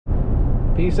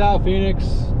Peace out, Phoenix.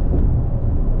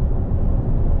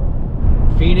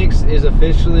 Phoenix is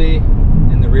officially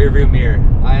in the rearview mirror.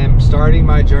 I am starting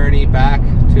my journey back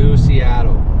to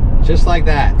Seattle. Just like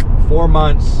that. 4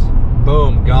 months,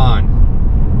 boom,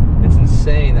 gone. It's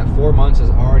insane that 4 months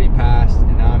has already passed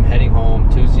and now I'm heading home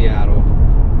to Seattle.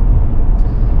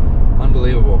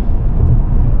 Unbelievable.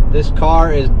 This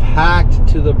car is packed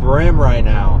to the brim right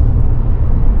now.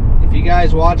 If you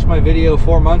guys watched my video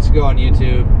 4 months ago on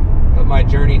YouTube of my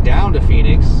journey down to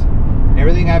Phoenix,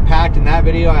 everything I packed in that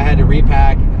video I had to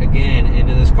repack again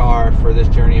into this car for this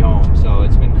journey home. So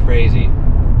it's been crazy.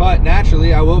 But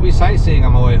naturally I will be sightseeing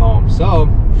on my way home. So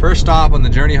first stop on the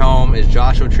journey home is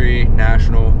Joshua Tree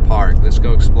National Park. Let's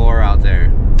go explore out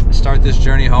there. Let's start this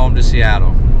journey home to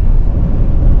Seattle.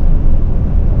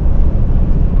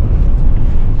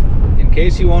 In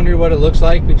case you wonder what it looks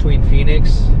like between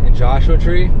Phoenix and Joshua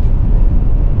Tree,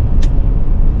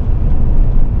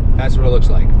 that's what it looks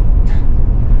like.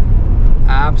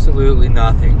 Absolutely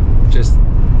nothing. Just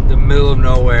the middle of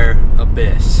nowhere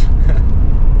abyss.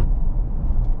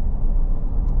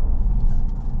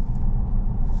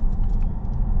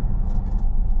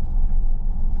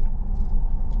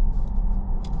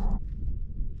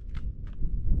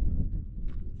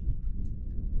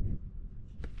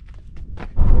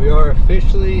 We are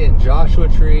officially in Joshua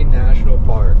Tree National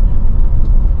Park.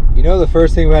 You know the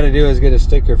first thing we had to do is get a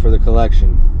sticker for the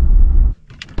collection.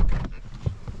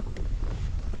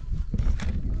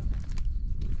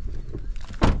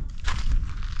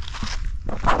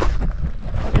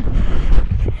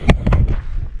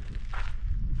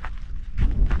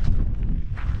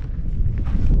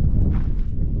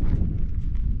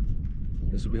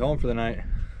 This will be home for the night.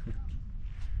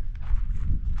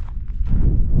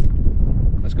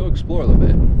 Let's go explore a little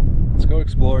bit. Let's go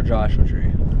explore Joshua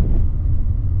Tree.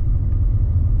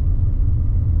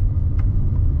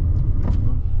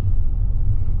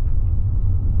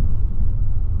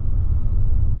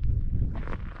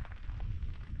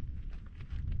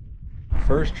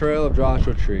 First trail of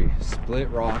Joshua Tree, Split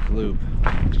Rock Loop.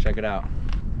 Let's check it out.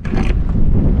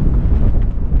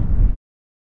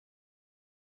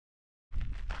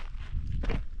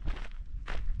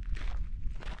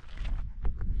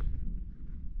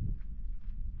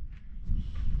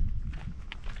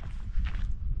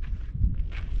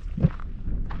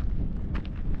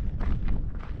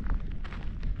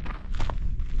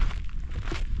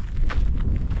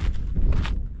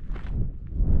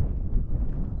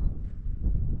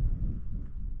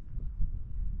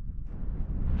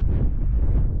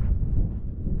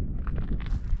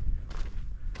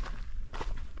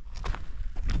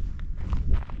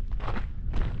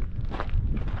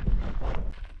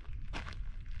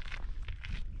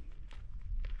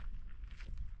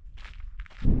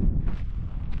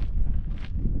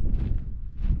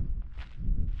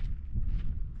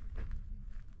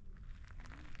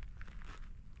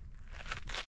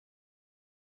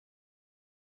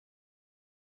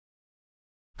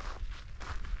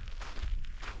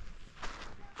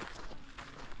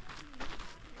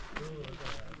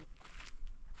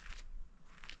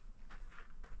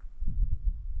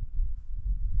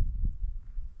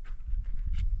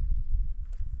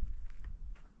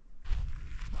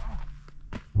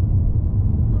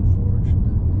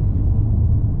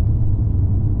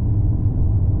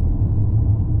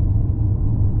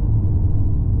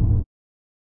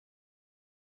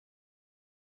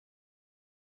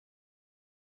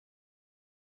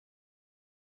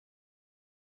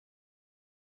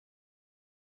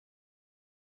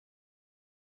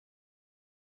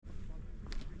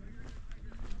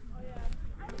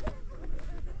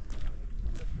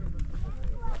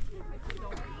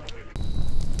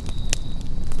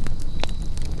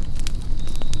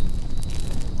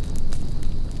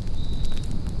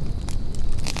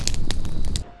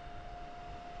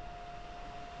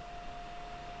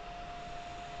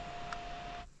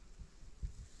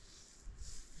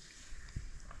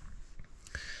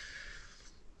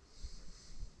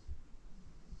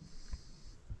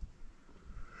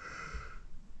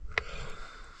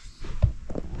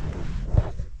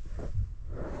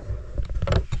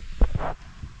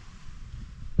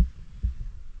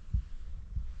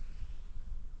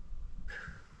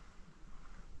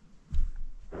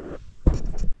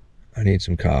 I need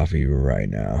some coffee right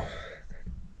now.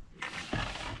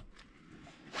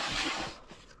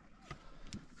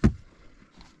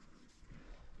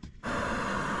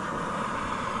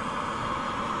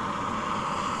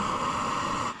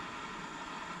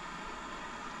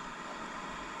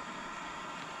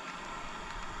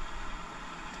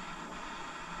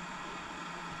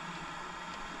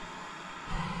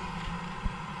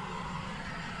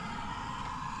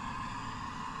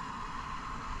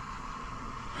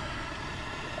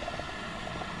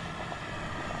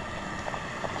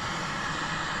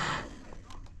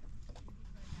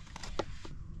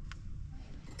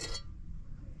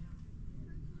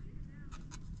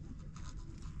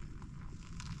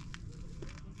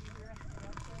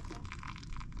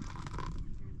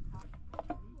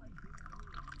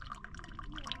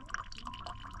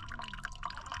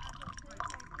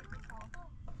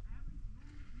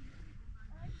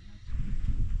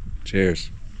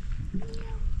 Cheers.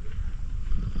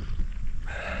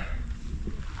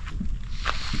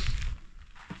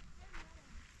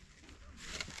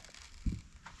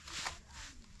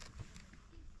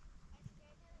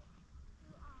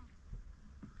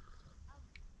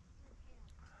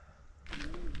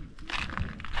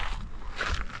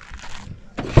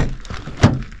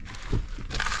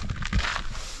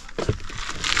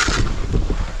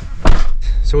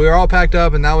 So we were all packed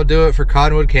up, and that would do it for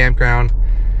Cottonwood Campground.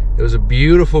 It was a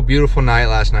beautiful, beautiful night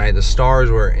last night. The stars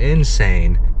were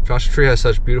insane. Joshua Tree has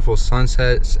such beautiful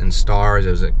sunsets and stars. It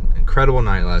was an incredible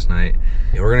night last night.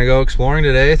 We're gonna go exploring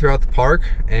today throughout the park,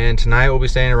 and tonight we'll be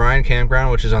staying at Ryan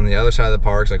Campground, which is on the other side of the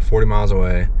park. It's like 40 miles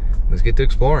away. Let's get to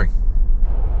exploring.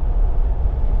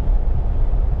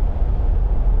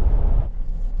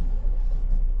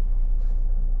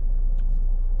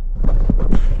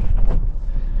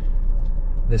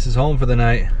 This is home for the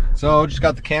night. So just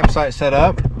got the campsite set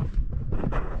up.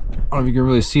 I don't know if you can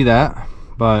really see that,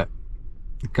 but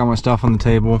got my stuff on the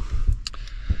table.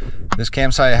 This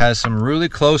campsite has some really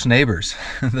close neighbors.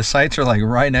 The sites are like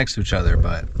right next to each other,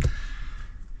 but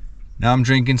now I'm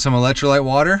drinking some electrolyte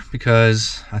water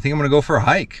because I think I'm gonna go for a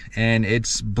hike, and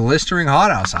it's blistering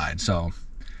hot outside. So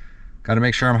gotta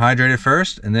make sure I'm hydrated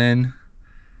first, and then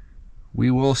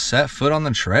we will set foot on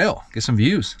the trail, get some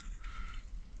views.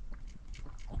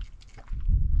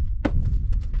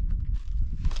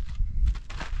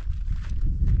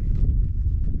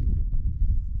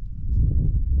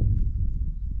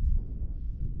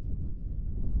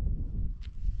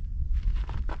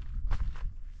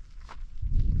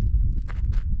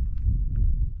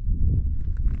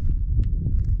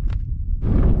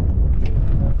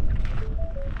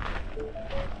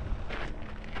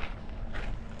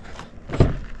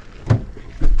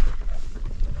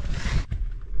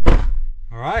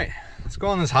 All right, let's go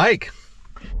on this hike.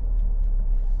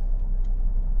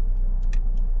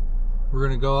 We're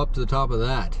gonna go up to the top of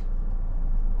that.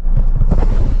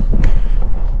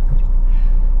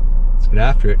 Let's get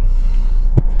after it.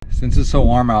 Since it's so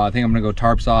warm out, I think I'm gonna go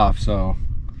tarps off, so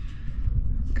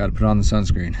gotta put on the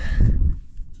sunscreen.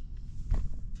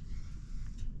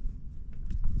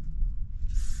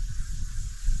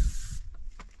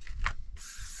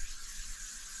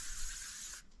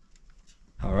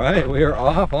 All right, we are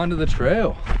off onto the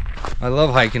trail. I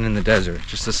love hiking in the desert,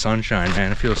 just the sunshine,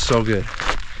 man. It feels so good.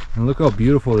 And look how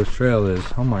beautiful this trail is.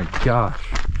 Oh my gosh.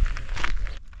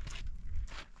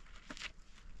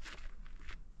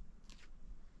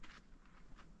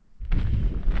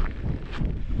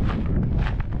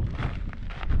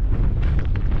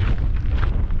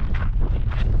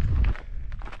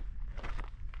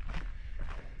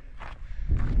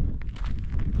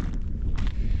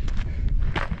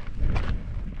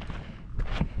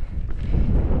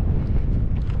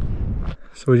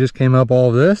 So we just came up all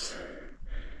of this.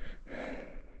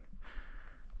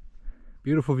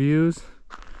 Beautiful views.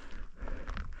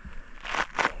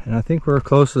 And I think we're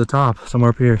close to the top,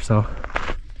 somewhere up here, so.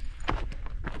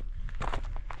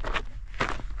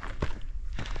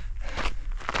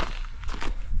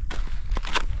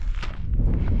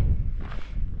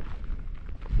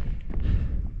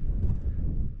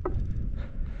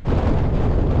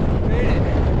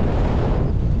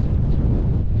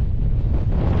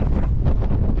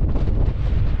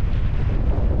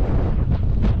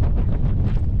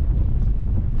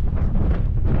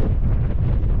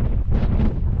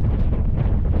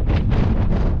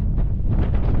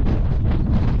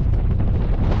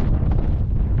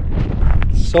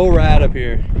 So rad up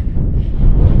here,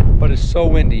 but it's so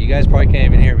windy. You guys probably can't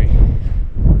even hear me.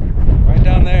 Right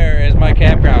down there is my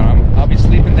campground. I'll be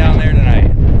sleeping down there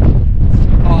tonight.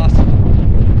 It's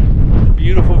awesome.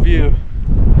 Beautiful view.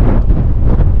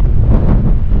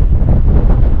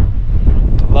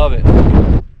 Love it.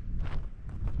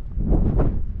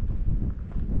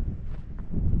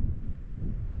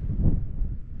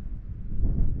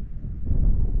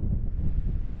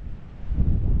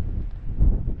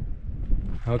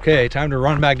 Okay, time to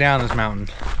run back down this mountain.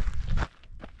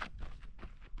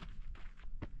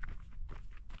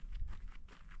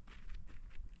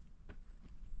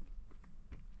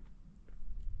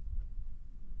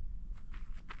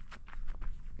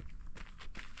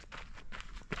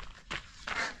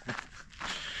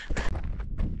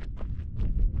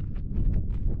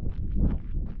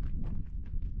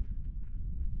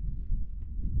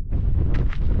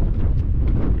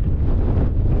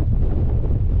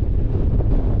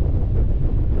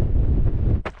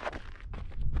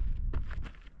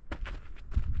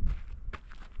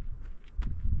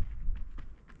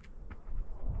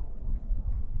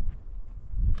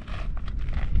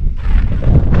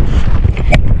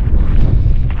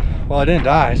 I didn't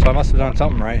die, so I must have done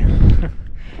something right.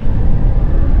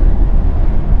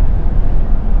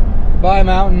 Bye,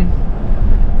 mountain.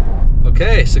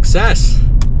 Okay, success.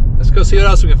 Let's go see what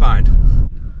else we can find.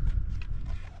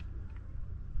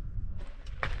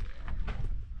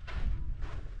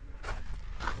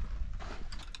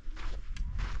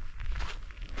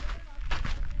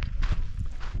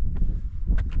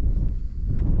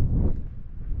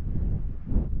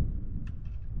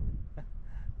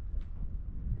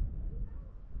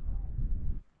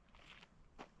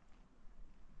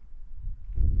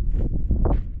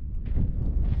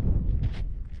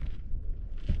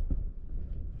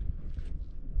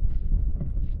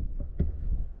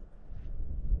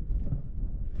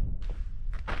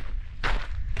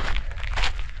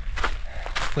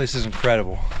 This place is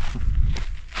incredible.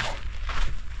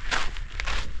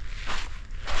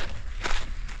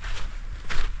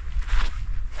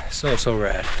 So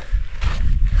rad.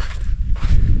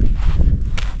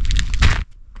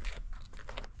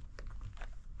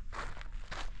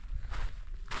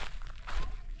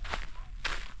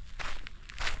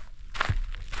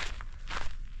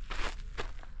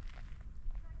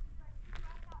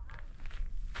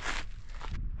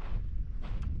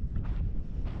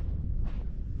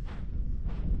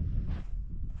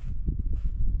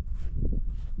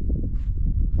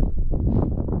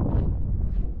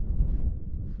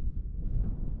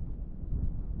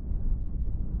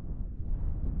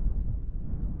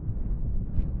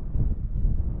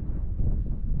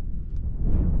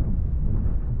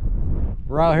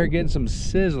 We're out here getting some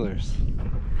sizzlers.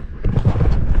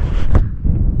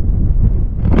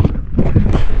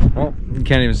 Well, you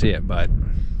can't even see it, but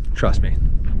trust me.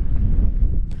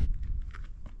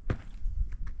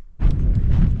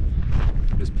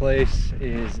 This place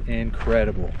is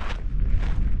incredible.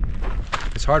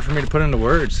 It's hard for me to put into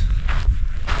words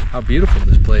how beautiful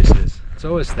this place is. It's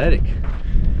so aesthetic.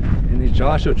 And these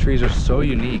Joshua trees are so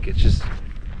unique. It's just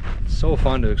so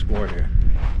fun to explore here.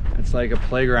 It's like a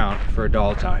playground for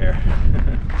adults out here.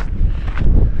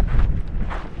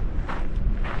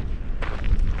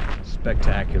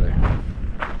 Spectacular.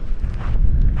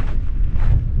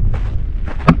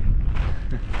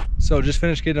 So just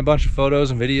finished getting a bunch of photos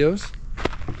and videos.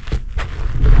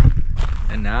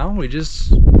 And now we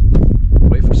just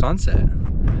wait for sunset.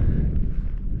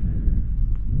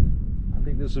 I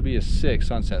think this will be a sick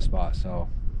sunset spot, so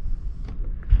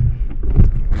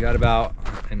we got about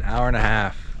an hour and a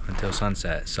half until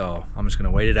sunset, so I'm just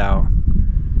gonna wait it out,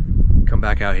 come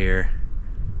back out here,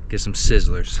 get some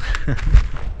sizzlers.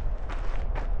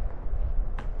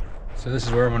 So this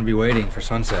is where I'm gonna be waiting for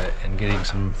sunset and getting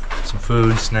some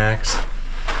food, snacks.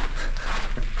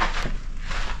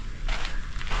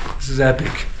 This is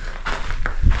epic.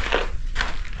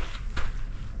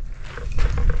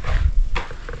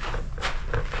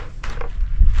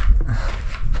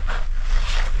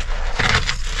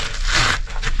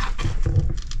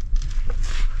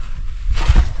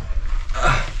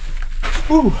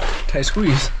 Ooh, tight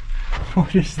squeeze.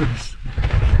 What is this?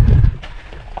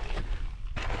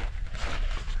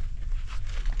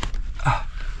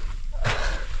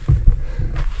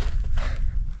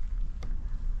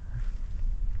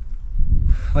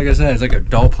 Like I said, it's like an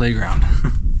adult playground.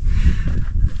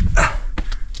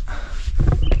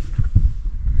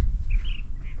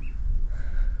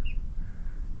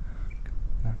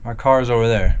 My car's over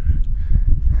there.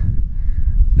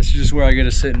 This is just where I get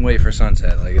to sit and wait for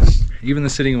sunset. Like, it's even the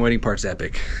sitting and waiting part's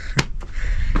epic.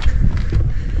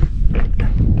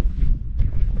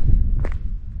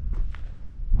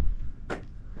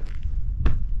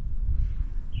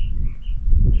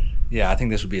 Yeah, I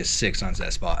think this would be a sick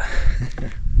sunset spot.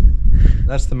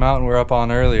 That's the mountain we were up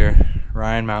on earlier,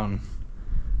 Ryan Mountain.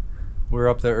 We were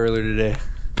up there earlier today.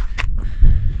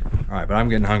 All right, but I'm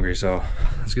getting hungry, so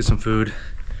let's get some food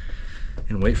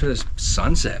and wait for this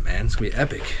sunset, man. It's gonna be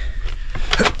epic.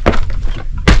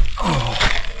 Oh.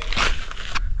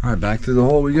 All right, back through the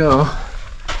hole we go.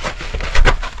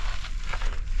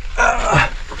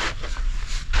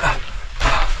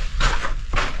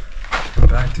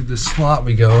 Back through the slot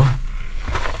we go.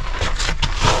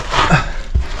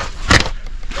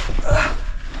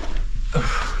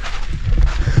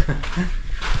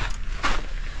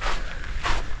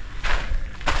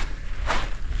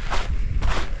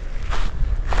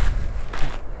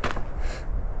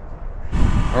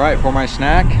 Alright, for my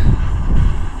snack,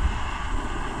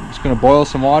 I'm just going to boil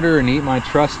some water and eat my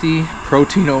trusty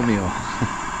protein oatmeal.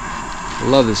 I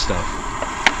love this stuff.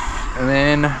 And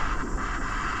then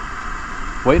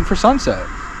waiting for sunset.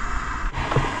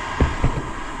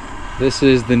 This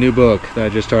is the new book that I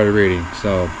just started reading.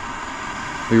 So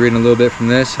we're reading a little bit from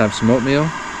this, have some oatmeal,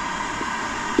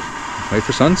 wait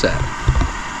for sunset.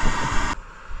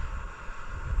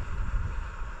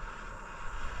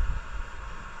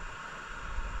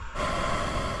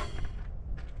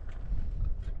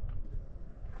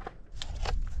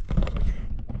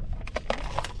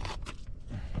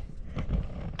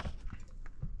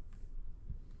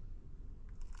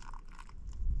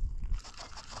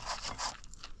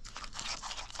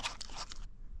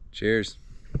 Cheers.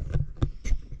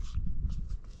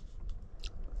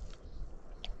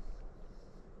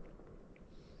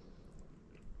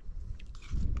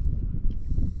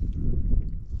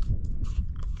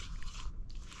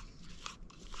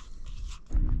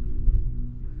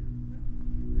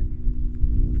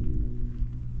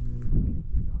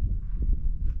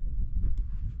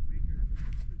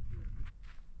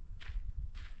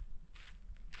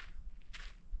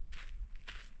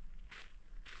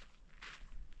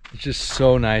 It's just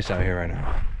so nice out here right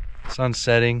now. Sun's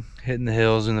setting, hitting the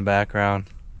hills in the background.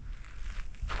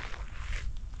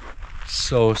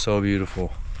 So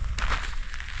beautiful.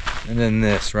 And then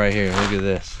this right here, look at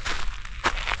this.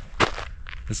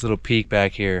 This little peak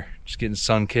back here, just getting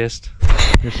sun-kissed.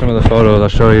 Here's some of the photos I'll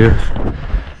show you.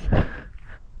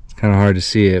 It's kind of hard to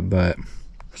see it, but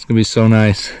it's gonna be so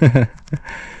nice.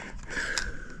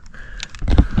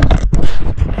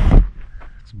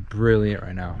 It's brilliant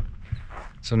right now.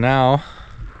 So now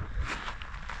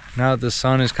that the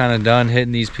sun is kind of done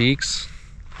hitting these peaks,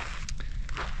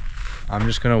 I'm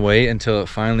just gonna wait until it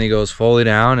finally goes fully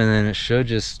down, and then it should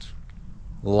just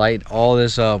light all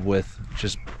this up with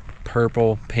just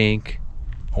purple, pink,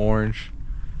 orange.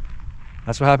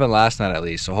 That's what happened last night at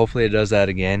least, so hopefully it does that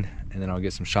again, and then I'll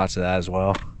get some shots of that as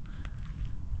well.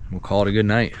 We'll call it a good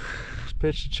night. Just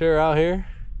pitch the chair out here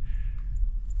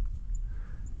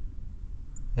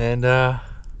and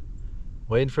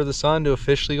waiting for the sun to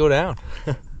officially go down.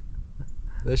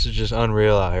 This is just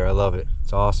unreal out here. I love it.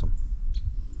 It's awesome.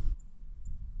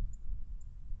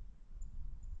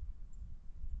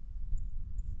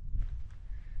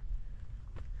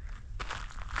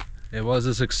 It was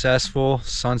a successful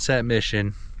sunset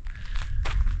mission.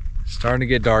 It's starting to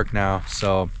get dark now,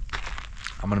 so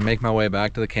I'm gonna make my way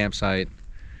back to the campsite,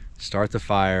 start the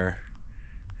fire,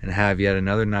 and have yet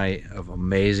another night of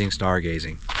amazing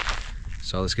stargazing.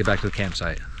 So let's get back to the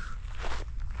campsite.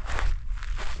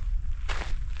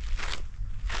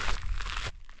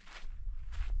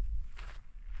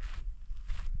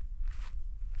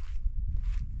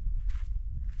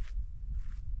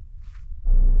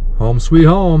 Home sweet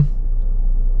home.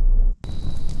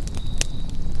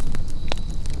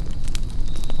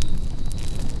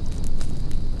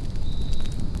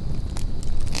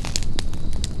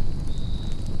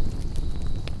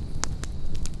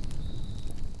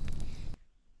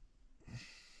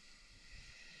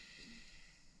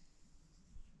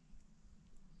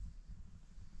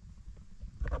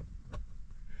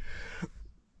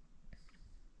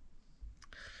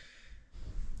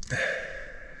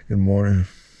 Good morning.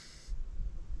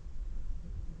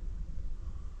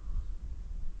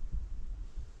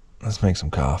 Let's make some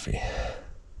coffee.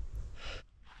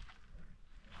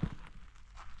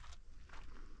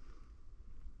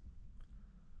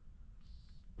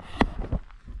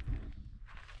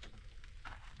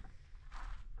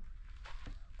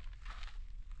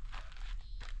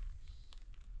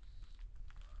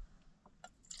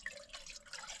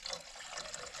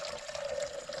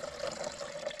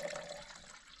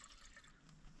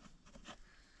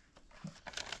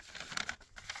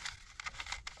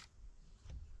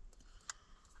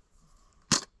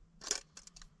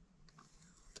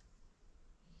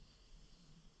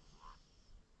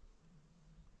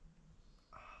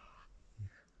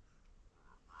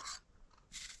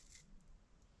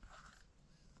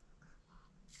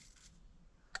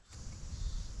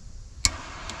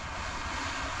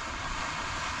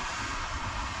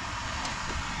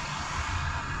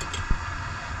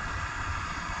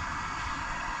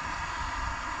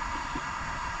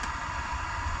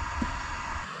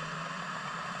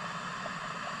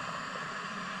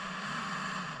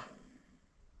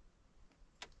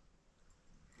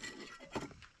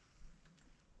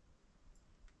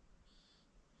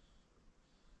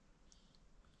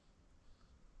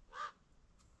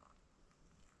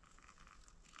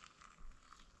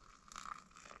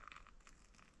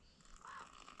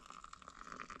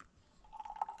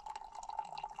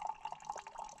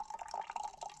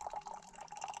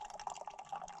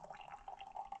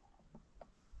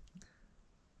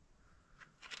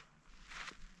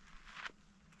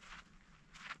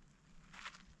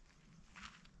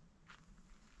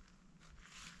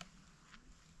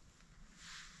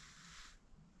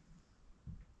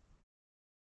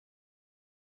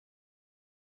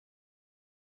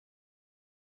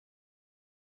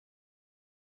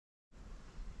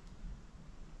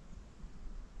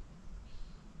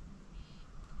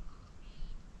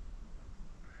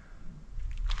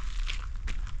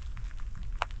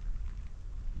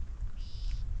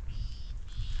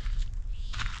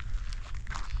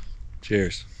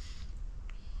 Cheers.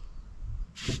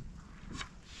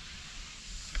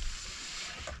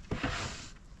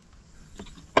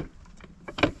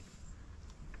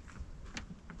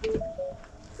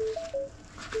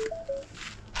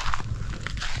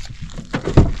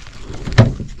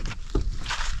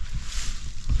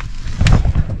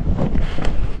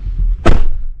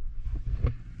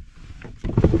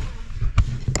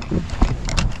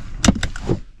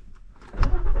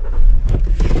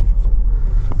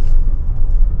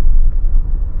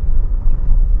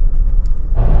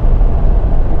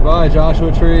 Bye,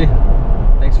 Joshua Tree.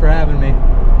 Thanks for having me.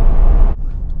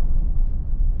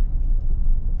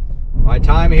 My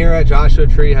time here at Joshua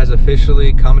Tree has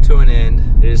officially come to an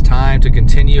end. It is time to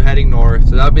continue heading north.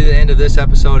 So that'll be the end of this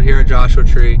episode here at Joshua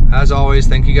Tree. As always,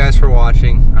 thank you guys for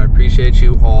watching. I appreciate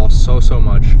you all so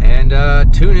much. And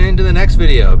tune in to the next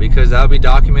video, because that'll be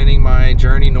documenting my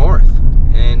journey north.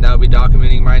 And that'll be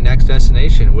documenting my next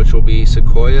destination, which will be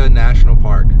Sequoia National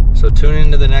Park. So tune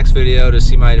into the next video to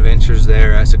see my adventures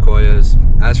there at Sequoias.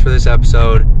 As for this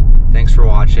episode, thanks for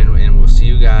watching, and we'll see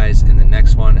you guys in the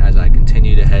next one as I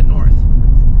continue to head